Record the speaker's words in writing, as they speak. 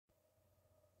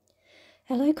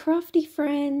Hello crafty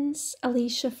friends,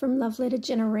 Alicia from Love Letter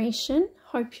Generation.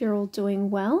 Hope you're all doing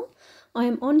well. I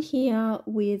am on here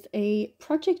with a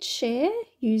project share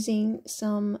using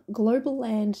some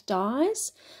Globleland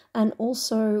dies, and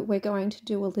also we're going to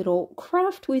do a little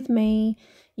craft with me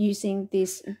using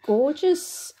this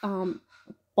gorgeous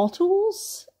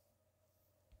bottles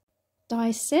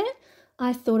die set.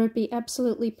 I thought it'd be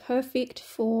absolutely perfect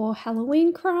for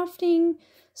Halloween crafting,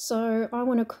 so I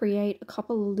want to create a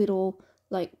couple of little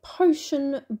like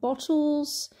potion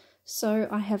bottles. So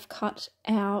I have cut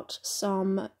out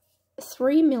some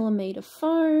 3mm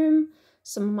foam,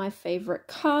 some of my favorite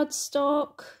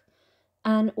cardstock,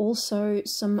 and also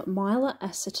some mylar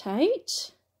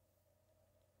acetate.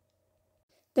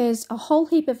 There's a whole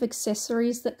heap of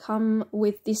accessories that come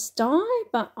with this die,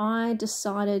 but I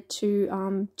decided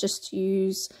to just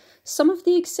use some of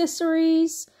the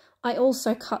accessories. I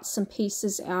also cut some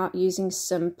pieces out using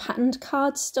some patterned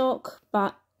cardstock,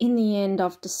 but in the end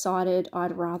I've decided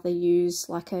I'd rather use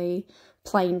like a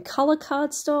plain colour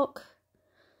cardstock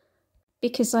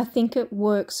because I think it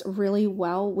works really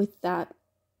well with that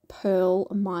pearl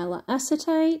mylar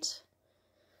acetate.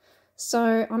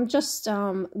 So I'm just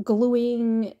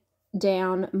gluing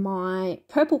down my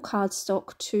purple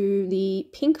cardstock to the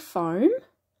pink foam.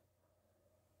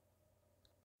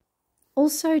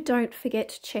 Also, don't forget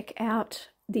to check out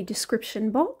the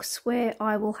description box where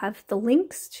I will have the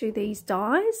links to these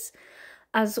dies,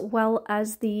 as well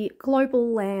as the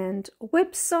Globleland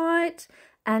website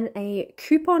and a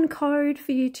coupon code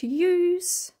for you to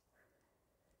use.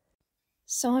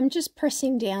 So I'm just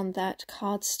pressing down that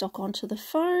cardstock onto the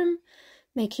foam,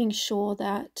 making sure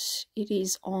that it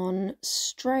is on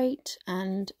straight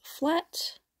and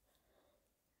flat.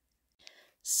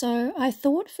 So I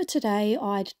thought for today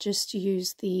I'd just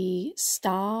use the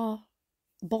star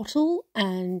bottle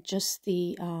and just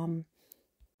the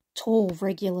tall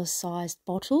regular sized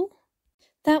bottle.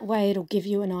 That way it'll give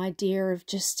you an idea of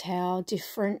just how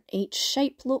different each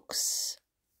shape looks.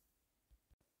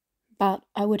 But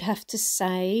I would have to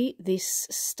say this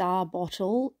star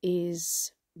bottle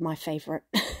is my favourite.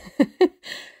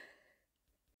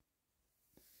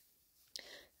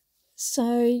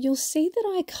 So you'll see that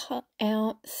I cut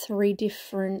out 3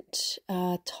 different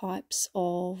types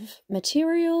of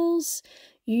materials.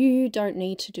 You don't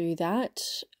need to do that.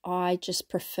 I just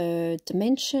prefer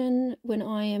dimension when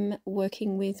I am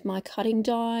working with my cutting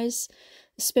dies,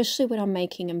 especially when I'm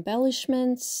making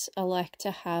embellishments. I like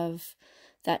to have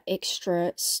that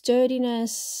extra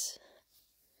sturdiness.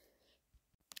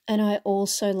 And I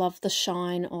also love the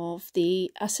shine of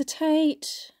the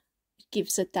acetate.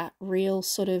 Gives it that real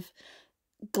sort of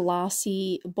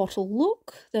glassy bottle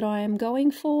look that I am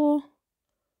going for.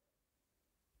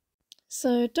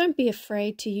 So don't be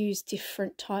afraid to use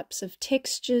different types of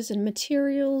textures and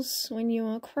materials when you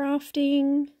are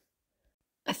crafting.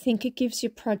 I think it gives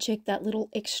your project that little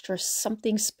extra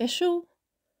something special.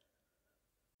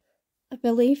 I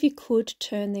believe you could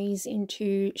turn these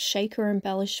into shaker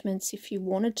embellishments if you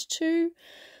wanted to.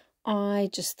 I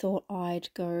just thought I'd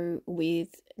go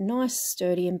with nice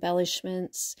sturdy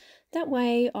embellishments. That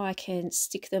way I can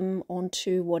stick them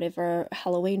onto whatever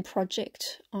Halloween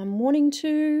project I'm wanting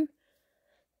to.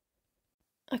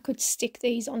 I could stick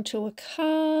these onto a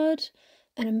card,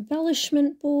 an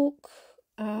embellishment book,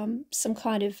 some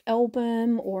kind of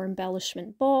album or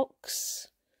embellishment box.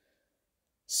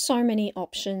 So many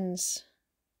options.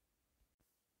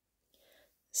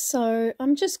 So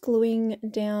I'm just gluing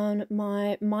down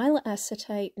my mylar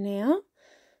acetate now,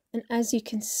 and as you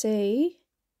can see,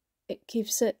 it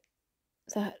gives it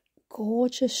that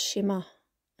gorgeous shimmer.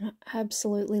 I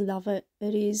absolutely love it.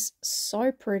 It is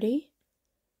so pretty,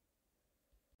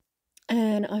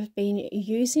 and I've been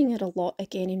using it a lot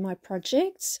again in my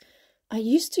projects. I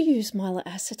used to use mylar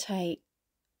acetate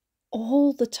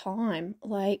all the time,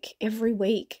 like every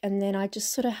week, and then I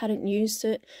just sort of hadn't used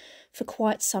it for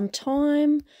quite some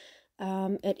time.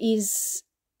 It is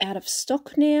out of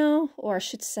stock now, or I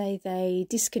should say they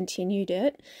discontinued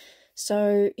it,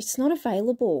 so it's not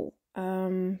available.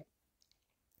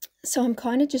 So I'm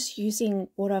kind of just using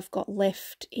what I've got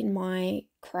left in my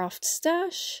craft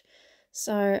stash.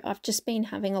 So I've just been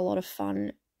having a lot of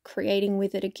fun creating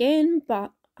with it again,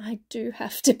 but I do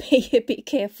have to be a bit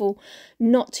careful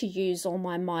not to use all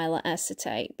my mylar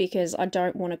acetate because I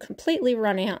don't want to completely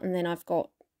run out and then I've got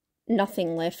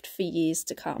nothing left for years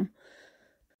to come.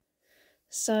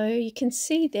 So you can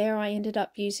see there I ended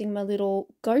up using my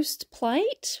little ghost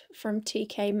plate from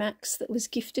TK Maxx that was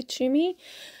gifted to me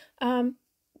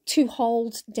to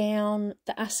hold down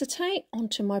the acetate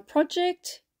onto my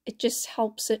project. It just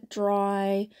helps it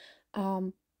dry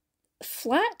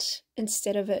flat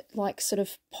instead of it like sort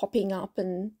of popping up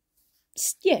and,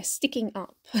 yeah, sticking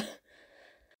up.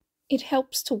 It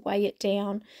helps to weigh it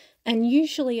down, and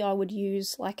usually I would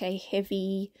use like a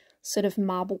heavy sort of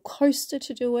marble coaster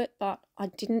to do it, but I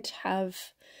didn't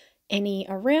have any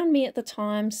around me at the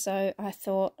time, so I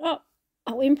thought, oh,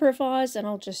 I'll improvise and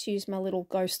I'll just use my little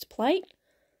ghost plate.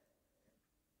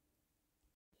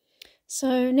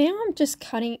 So now I'm just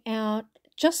cutting out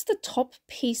just the top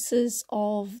pieces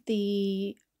of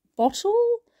the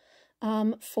bottle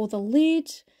for the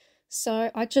lid.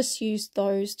 So I just used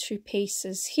those two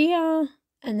pieces here,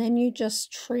 and then you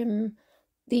just trim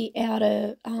the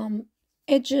outer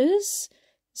edges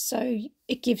so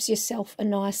it gives yourself a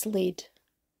nice lid.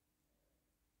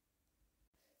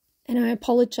 And I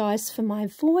apologise for my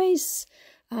voice.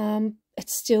 It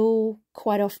still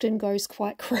quite often goes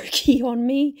quite croaky on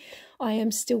me. I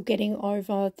am still getting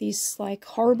over this like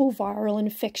horrible viral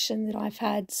infection that I've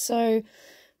had, so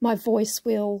my voice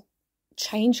will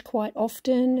change quite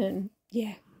often and,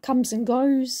 yeah, comes and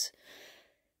goes.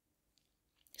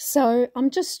 So I'm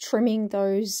just trimming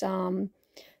those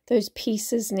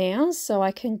pieces now so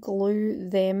I can glue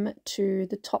them to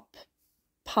the top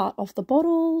part of the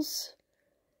bottles.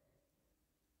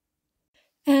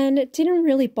 And it didn't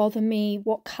really bother me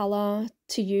what colour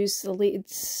to use the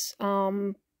lids.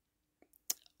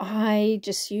 I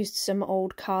just used some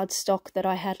old cardstock that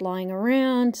I had lying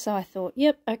around, so I thought,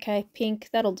 yep, okay, pink,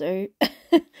 that'll do.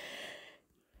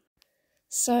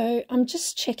 So I'm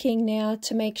just checking now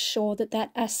to make sure that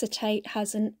that acetate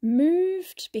hasn't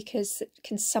moved, because it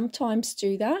can sometimes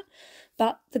do that.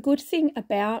 But the good thing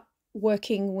about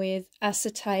working with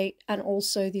acetate and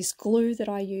also this glue that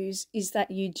I use is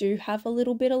that you do have a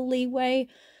little bit of leeway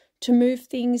to move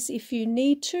things if you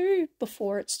need to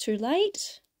before it's too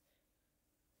late.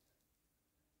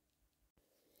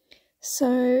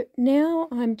 So now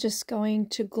I'm just going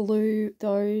to glue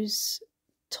those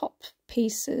top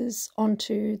pieces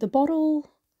onto the bottle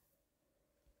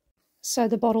so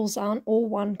the bottles aren't all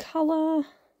one colour.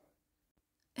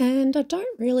 And I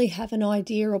don't really have an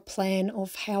idea or plan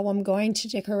of how I'm going to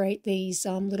decorate these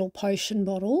little potion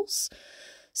bottles,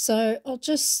 so I'll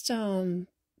just go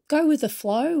with the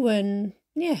flow, and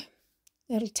yeah,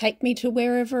 it'll take me to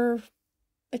wherever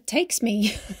it takes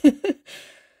me.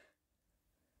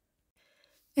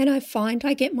 And I find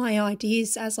I get my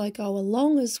ideas as I go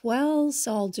along as well,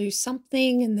 so I'll do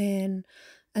something and then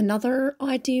another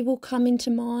idea will come into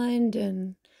mind,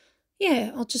 and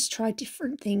yeah, I'll just try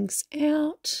different things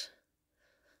out.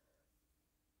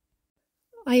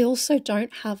 I also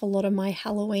don't have a lot of my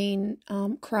Halloween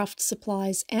craft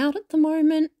supplies out at the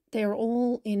moment. They're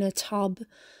all in a tub,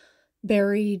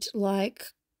 buried like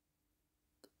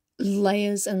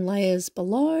layers and layers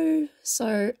below,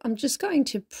 so I'm just going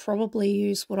to probably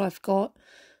use what I've got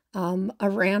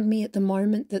around me at the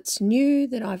moment that's new,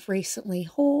 that I've recently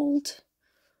hauled,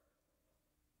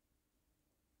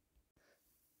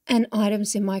 and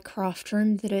items in my craft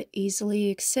room that are easily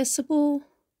accessible.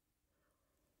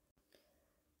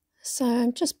 So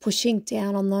I'm just pushing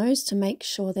down on those to make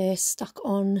sure they're stuck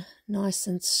on nice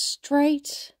and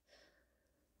straight.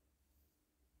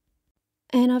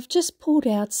 And I've just pulled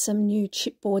out some new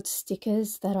chipboard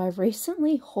stickers that I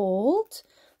recently hauled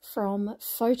from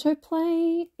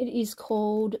Photoplay. It is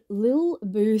called Lil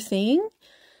Boo Thing,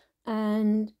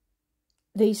 and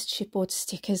these chipboard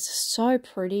stickers are so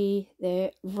pretty.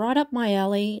 They're right up my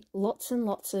alley, lots and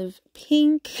lots of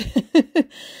pink.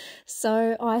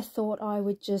 So I thought I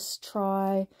would just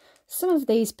try some of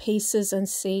these pieces and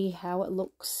see how it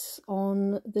looks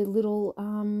on the little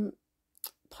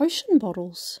potion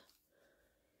bottles.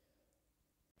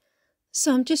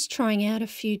 So I'm just trying out a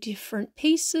few different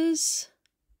pieces,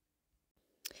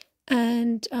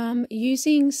 and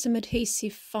using some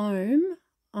adhesive foam,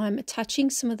 I'm attaching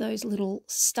some of those little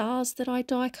stars that I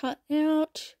die cut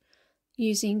out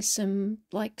using some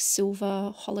like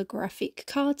silver holographic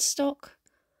cardstock.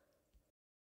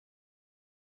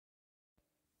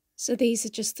 So these are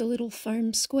just the little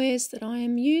foam squares that I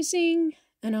am using,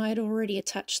 and I had already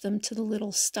attached them to the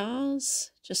little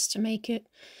stars just to make it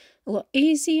a lot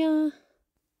easier.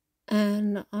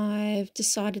 And I've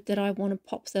decided that I want to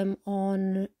pop them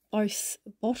on both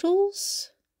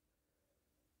bottles.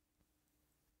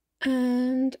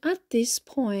 And at this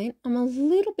point, I'm a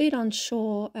little bit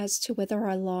unsure as to whether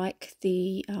I like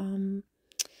the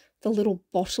little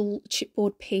bottle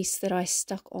chipboard piece that I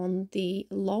stuck on the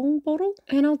long bottle.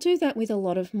 And I'll do that with a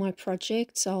lot of my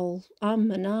projects. I'll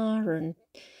and and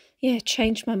yeah,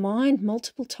 change my mind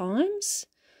multiple times.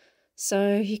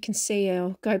 So you can see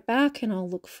I'll go back and I'll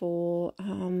look for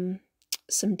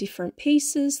some different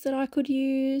pieces that I could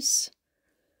use.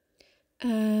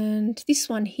 And this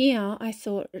one here, I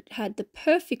thought it had the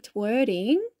perfect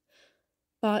wording,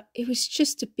 but it was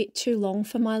just a bit too long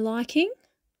for my liking.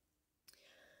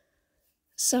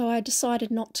 So I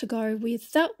decided not to go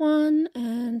with that one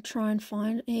and try and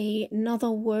find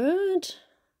another word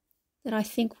that I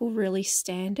think will really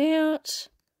stand out.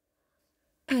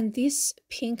 And this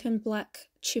pink and black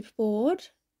chipboard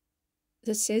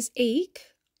that says Eek,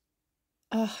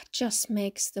 just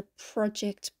makes the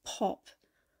project pop.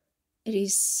 It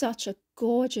is such a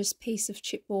gorgeous piece of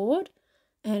chipboard,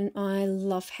 and I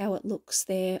love how it looks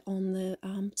there on the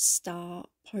star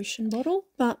potion bottle.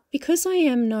 But because I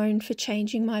am known for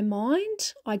changing my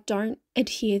mind, I don't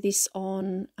adhere this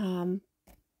on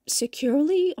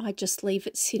securely. I just leave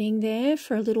it sitting there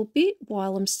for a little bit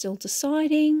while I'm still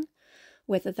deciding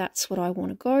whether that's what I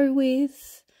want to go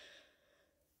with.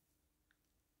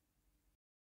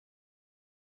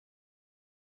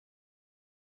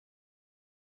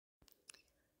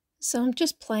 So I'm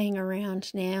just playing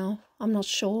around now. I'm not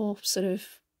sure sort of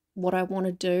what I want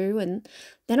to do. And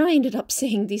then I ended up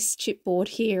seeing this chipboard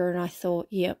here and I thought,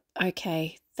 yep,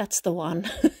 okay, that's the one.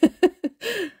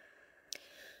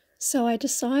 So I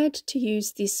decided to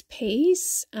use this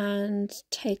piece and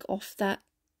take off that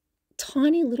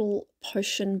tiny little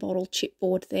potion bottle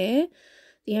chipboard there.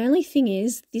 The only thing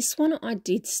is, this one I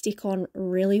did stick on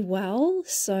really well,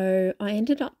 so I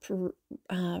ended up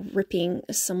ripping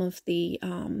some of the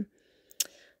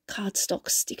cardstock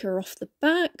sticker off the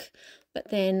back, but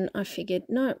then I figured,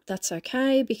 no, that's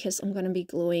okay, because I'm going to be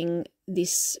gluing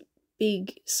this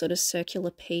big sort of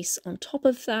circular piece on top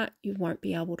of that. You won't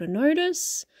be able to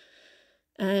notice.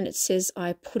 And it says,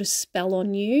 I put a spell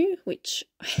on you, which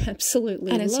I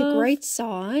absolutely love. And it's a great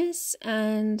size,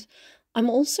 and I'm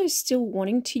also still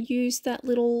wanting to use that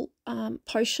little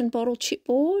potion bottle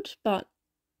chipboard, but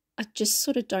I just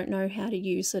sort of don't know how to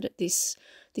use it at this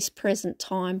present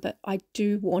time, but I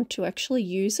do want to actually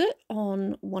use it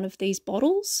on one of these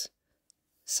bottles.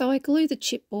 So I glue the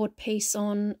chipboard piece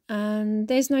on, and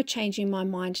there's no changing my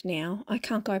mind now. I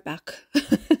can't go back.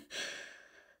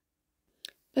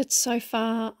 But so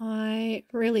far, I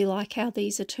really like how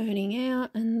these are turning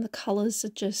out, and the colours are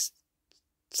just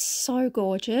so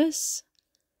gorgeous.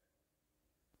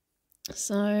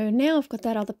 So now I've got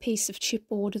that other piece of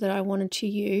chipboard that I wanted to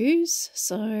use.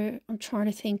 So I'm trying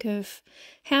to think of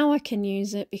how I can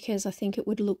use it, because I think it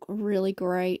would look really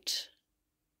great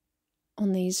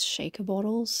on these shaker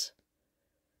bottles.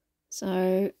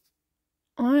 So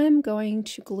I'm going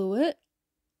to glue it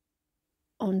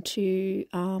onto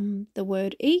the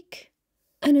word Eek,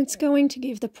 and it's going to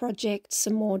give the project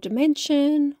some more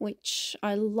dimension, which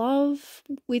I love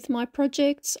with my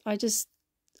projects.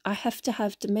 I have to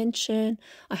have dimension.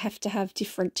 I have to have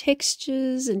different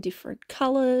textures and different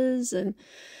colors and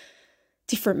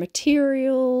different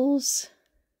materials.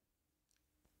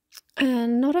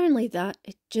 And not only that,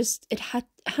 it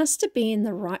has to be in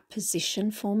the right position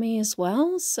for me as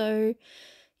well. So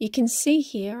you can see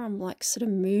here I'm like sort of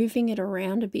moving it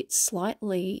around a bit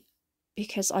slightly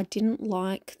because I didn't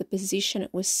like the position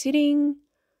it was sitting.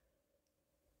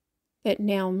 But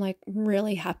now I'm like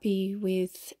really happy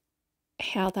with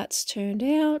how that's turned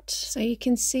out. So you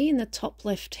can see in the top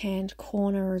left hand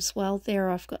corner as well there,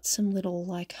 I've got some little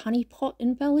like honey pot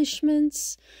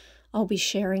embellishments. I'll be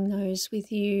sharing those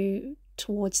with you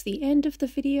towards the end of the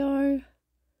video.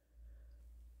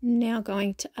 Now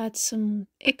going to add some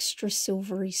extra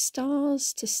silvery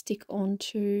stars to stick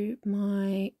onto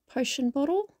my potion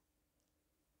bottle.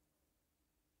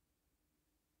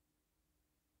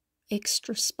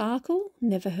 Extra sparkle,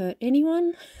 never hurt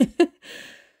anyone.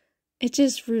 It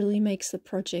just really makes the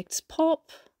projects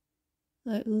pop.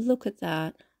 Like, look at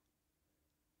that.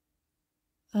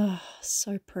 Oh,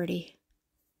 so pretty.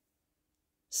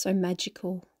 So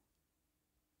magical.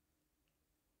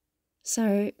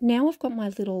 So now I've got my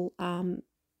little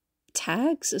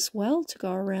tags as well to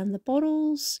go around the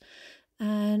bottles,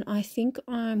 and I think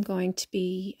I'm going to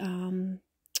be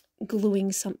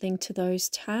gluing something to those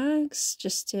tags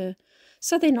just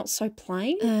so they're not so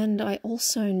plain. And I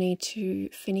also need to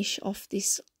finish off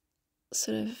this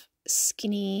sort of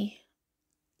skinny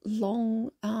long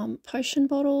potion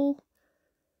bottle.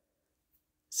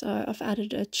 So I've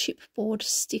added a chipboard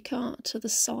sticker to the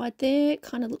side there. It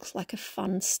kind of looks like a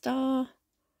fun star.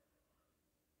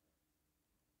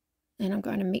 And I'm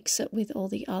going to mix it with all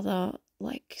the other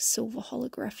like silver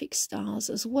holographic stars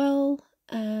as well,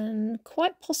 and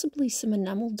quite possibly some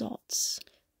enamel dots.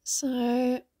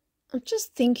 So I'm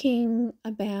just thinking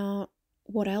about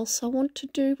what else I want to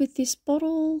do with this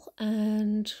bottle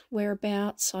and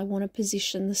whereabouts I want to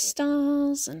position the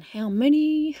stars and how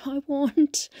many I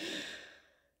want.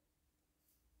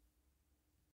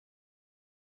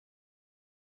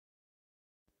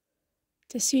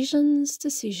 Decisions,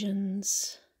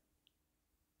 decisions.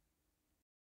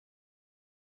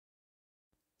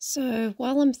 So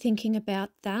while I'm thinking about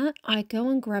that, I go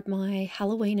and grab my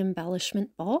Halloween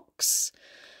embellishment box,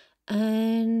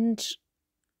 and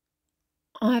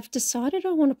I've decided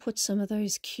I want to put some of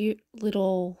those cute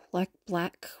little like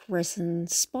black resin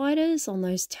spiders on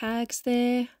those tags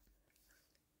there.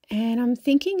 And I'm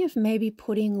thinking of maybe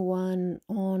putting one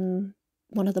on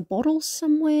one of the bottles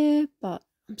somewhere, but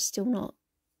I'm still not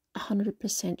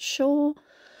 100% sure.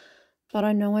 But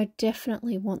I know I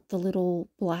definitely want the little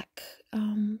black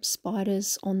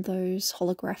spiders on those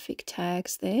holographic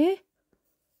tags there.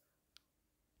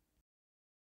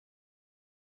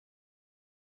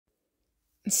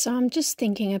 So I'm just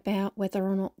thinking about whether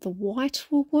or not the white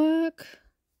will work,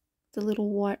 the little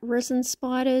white resin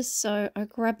spiders. So I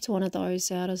grabbed one of those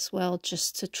out as well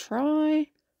just to try.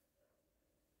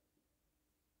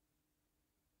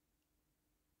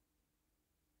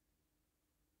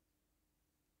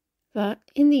 But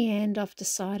in the end, I've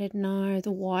decided no,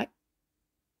 the white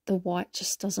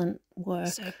just doesn't work.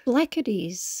 So black it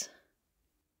is.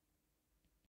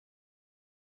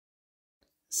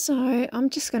 So I'm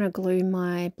just going to glue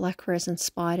my black resin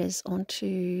spiders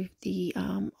onto the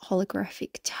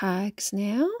holographic tags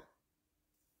now.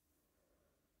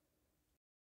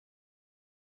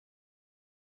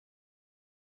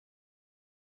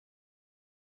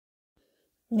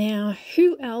 Now,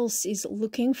 who else is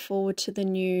looking forward to the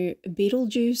new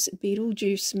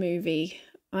Beetlejuice movie?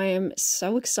 I am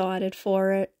so excited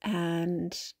for it,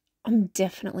 and I'm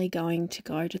definitely going to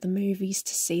go to the movies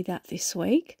to see that this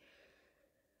week.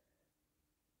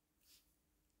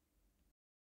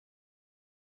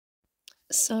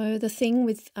 So the thing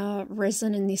with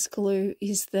resin and this glue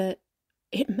is that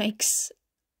it makes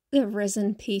the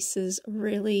resin pieces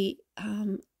really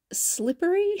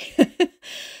slippery.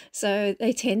 So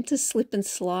they tend to slip and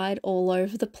slide all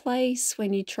over the place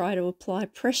when you try to apply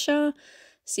pressure.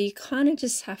 So you kind of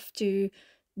just have to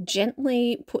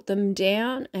gently put them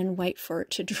down and wait for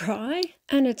it to dry.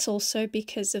 And it's also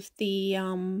because of the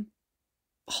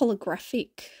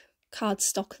holographic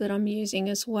cardstock that I'm using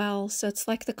as well. So it's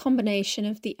like the combination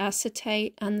of the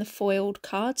acetate and the foiled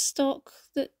cardstock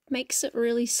that makes it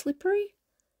really slippery.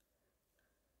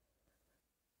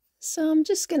 So I'm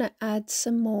just going to add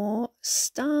some more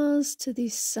stars to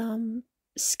this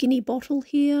skinny bottle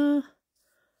here.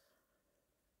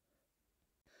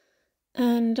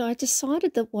 And I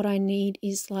decided that what I need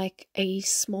is like a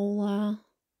smaller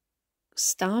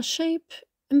star shape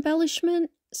embellishment.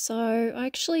 So I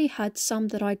actually had some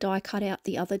that I die cut out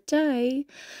the other day,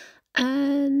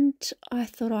 and I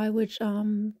thought I would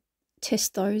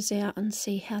test those out and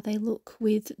see how they look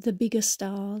with the bigger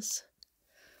stars.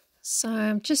 So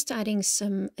I'm just adding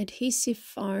some adhesive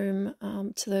foam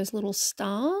to those little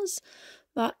stars,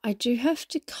 but I do have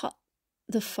to cut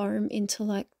the foam into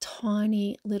like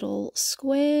tiny little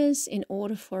squares in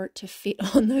order for it to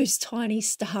fit on those tiny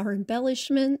star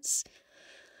embellishments.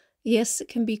 Yes, it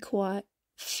can be quite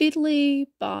fiddly,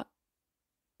 but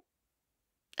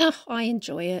I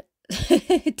enjoy it.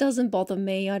 It doesn't bother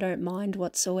me, I don't mind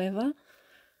whatsoever.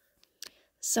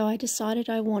 So I decided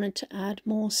I wanted to add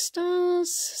more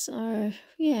stars. So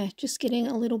yeah, just getting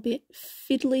a little bit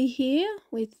fiddly here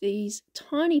with these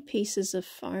tiny pieces of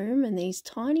foam and these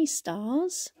tiny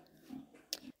stars.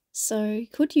 So you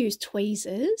could use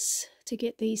tweezers to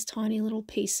get these tiny little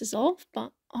pieces off,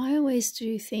 but I always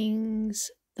do things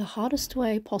the hardest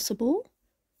way possible,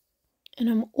 and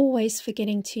I'm always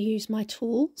forgetting to use my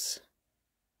tools.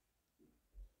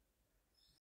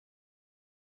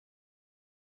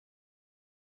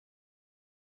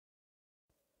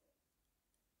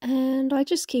 And I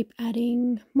just keep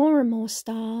adding more and more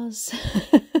stars.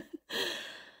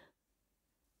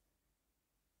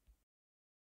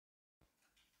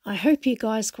 I hope you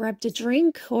guys grabbed a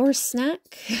drink or a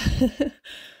snack.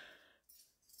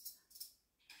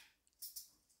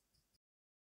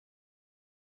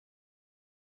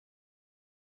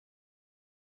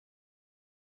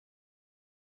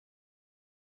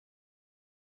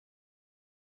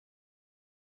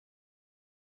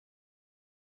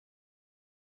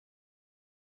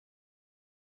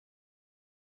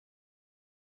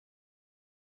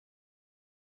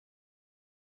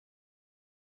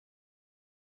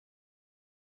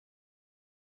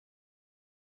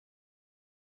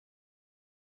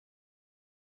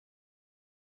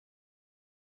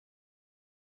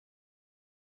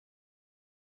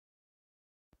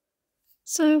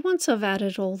 So once I've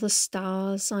added all the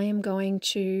stars, I am going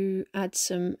to add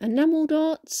some enamel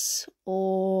dots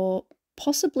or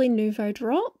possibly Nuvo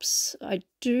drops. I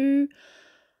do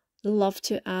love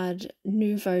to add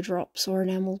Nouveau drops or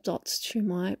enamel dots to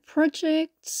my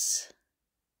projects.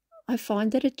 I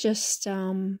find that it just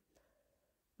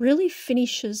really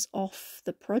finishes off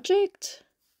the project.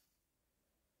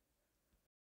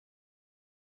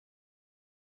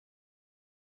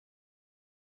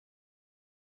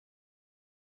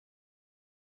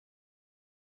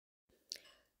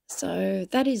 So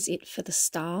that is it for the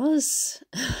stars.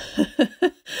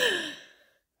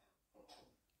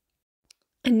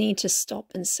 I need to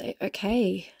stop and say,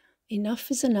 okay,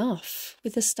 enough is enough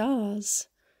with the stars.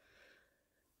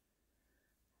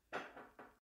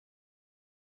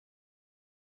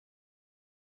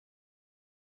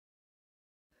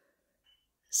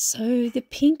 So the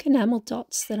pink enamel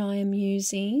dots that I am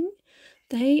using,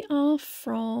 they are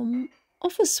from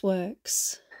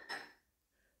Officeworks.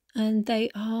 And they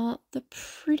are the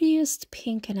prettiest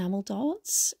pink enamel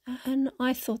dots, and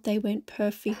I thought they went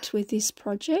perfect with this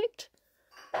project.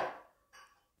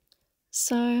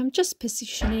 So I'm just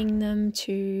positioning them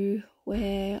to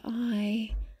where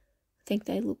I think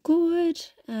they look good,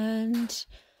 and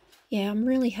yeah, I'm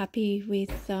really happy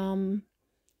with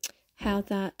how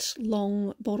that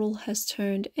long bottle has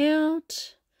turned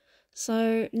out.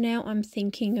 So now I'm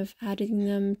thinking of adding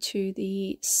them to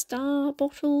the star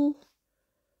bottle.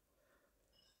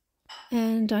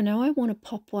 And I know I want to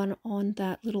pop one on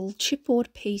that little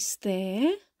chipboard piece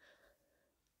there.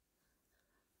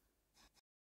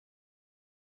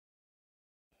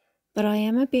 But I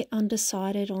am a bit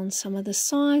undecided on some of the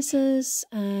sizes,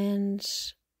 and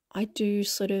I do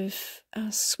sort of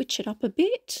switch it up a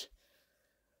bit.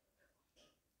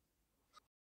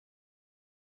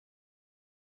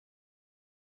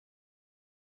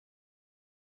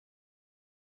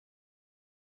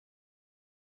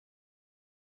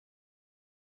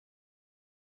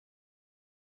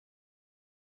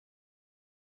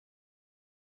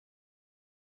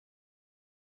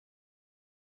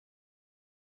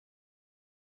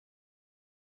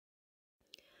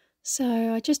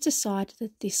 So I just decided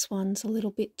that this one's a little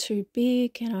bit too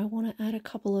big, and I want to add a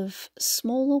couple of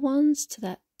smaller ones to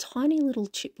that tiny little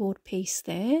chipboard piece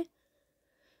there.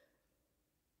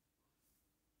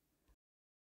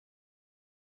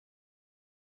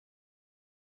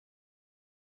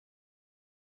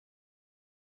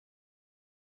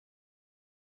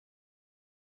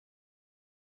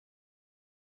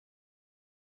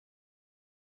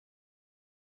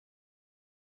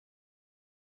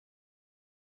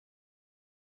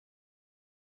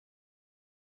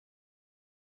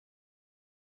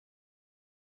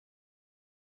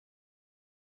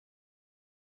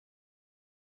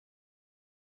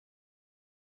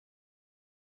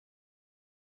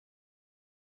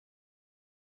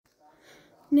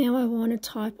 Now I want a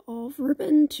type of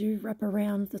ribbon to wrap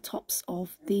around the tops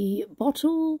of the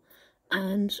bottle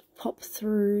and pop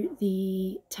through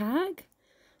the tag.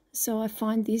 So I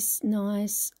find this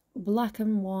nice black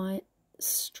and white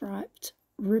striped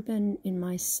ribbon in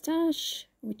my stash,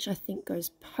 which I think goes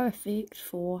perfect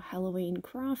for Halloween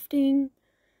crafting.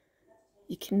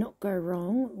 You cannot go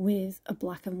wrong with a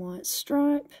black and white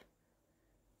stripe.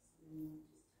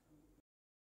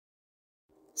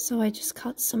 So I just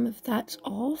cut some of that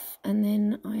off, and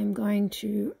then I am going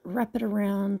to wrap it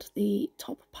around the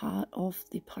top part of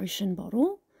the potion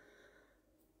bottle.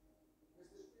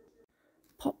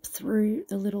 Pop through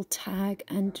the little tag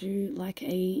and do like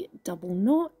a double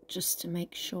knot just to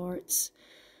make sure it's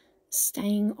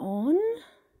staying on.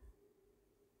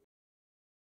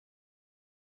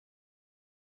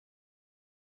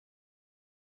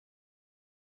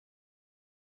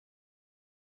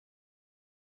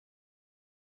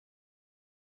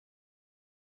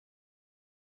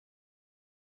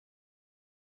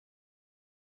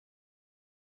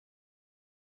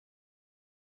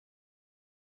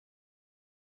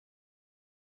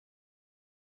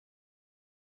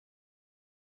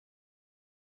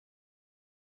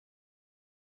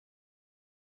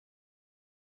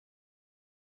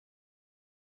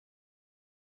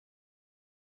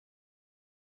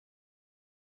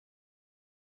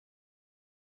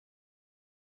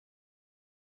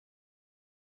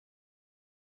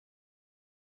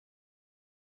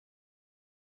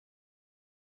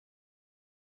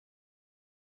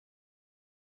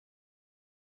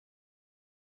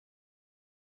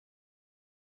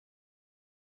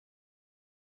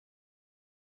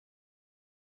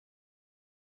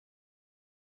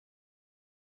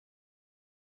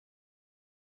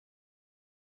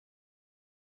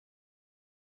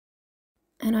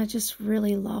 And I just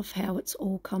really love how it's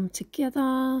all come together.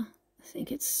 I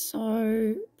think it's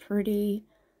so pretty.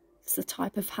 It's the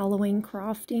type of Halloween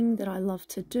crafting that I love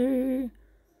to do.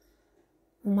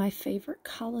 All my favorite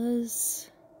colors.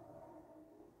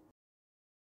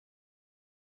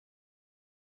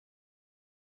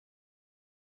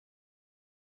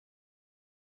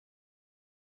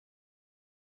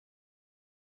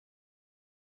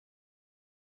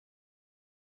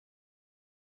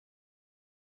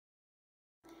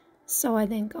 So I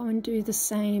then go and do the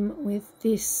same with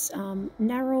this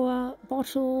narrower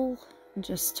bottle, and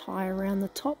just tie around the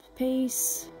top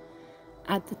piece,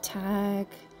 add the tag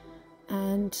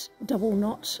and double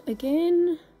knot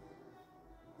again.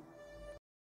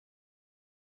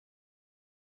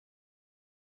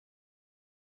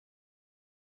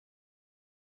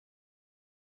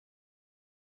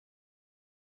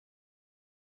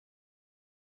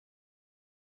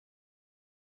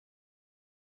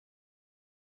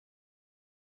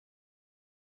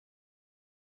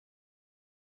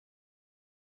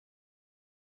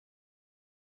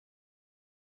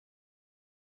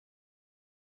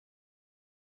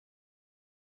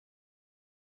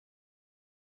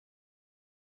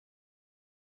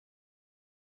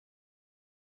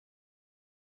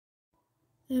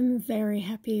 I'm very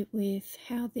happy with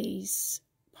how these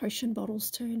potion bottles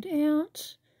turned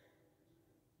out.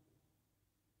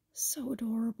 So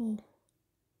adorable.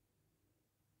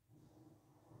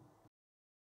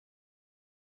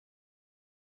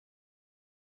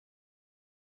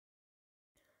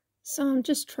 So I'm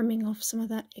just trimming off some of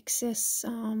that excess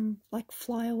like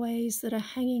flyaways that are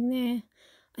hanging there.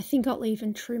 I think I'll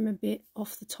even trim a bit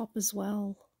off the top as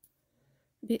well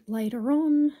a bit later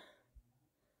on.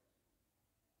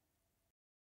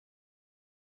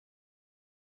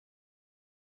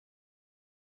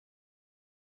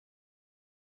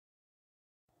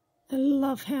 I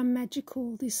love how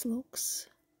magical this looks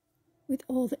with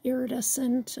all the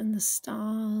iridescent and the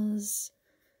stars.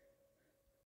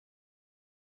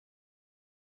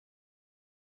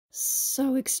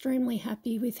 So extremely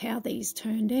happy with how these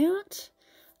turned out.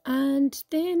 And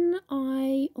then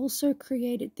I also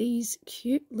created these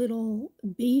cute little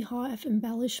beehive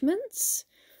embellishments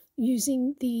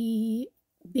using the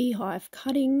beehive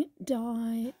cutting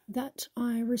die that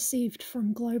I received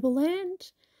from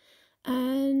Globleland.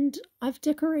 And I've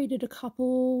decorated a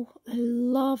couple. I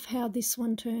love how this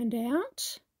one turned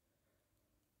out.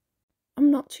 I'm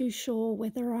not too sure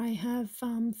whether I have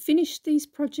finished these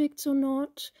projects or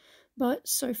not, but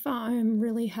so far I'm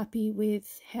really happy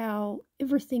with how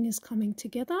everything is coming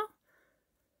together.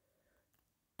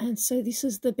 And so this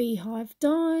is the beehive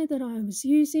die that I was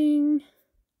using.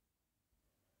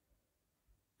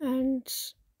 And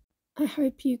I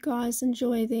hope you guys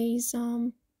enjoy these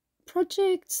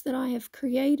projects that I have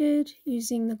created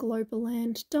using the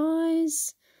Globleland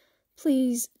dies.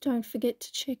 Please don't forget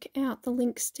to check out the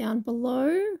links down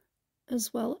below,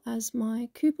 as well as my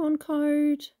coupon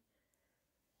code.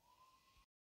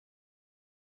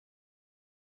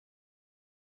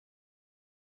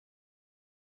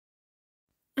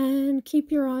 And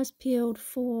keep your eyes peeled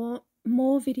for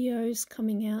more videos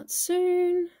coming out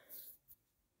soon.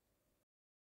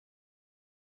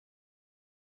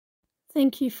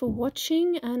 Thank you for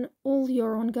watching, and all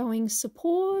your ongoing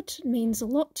support means a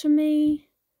lot to me.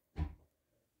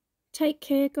 Take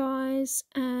care, guys,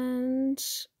 and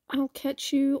I'll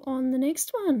catch you on the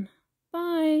next one.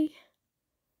 Bye.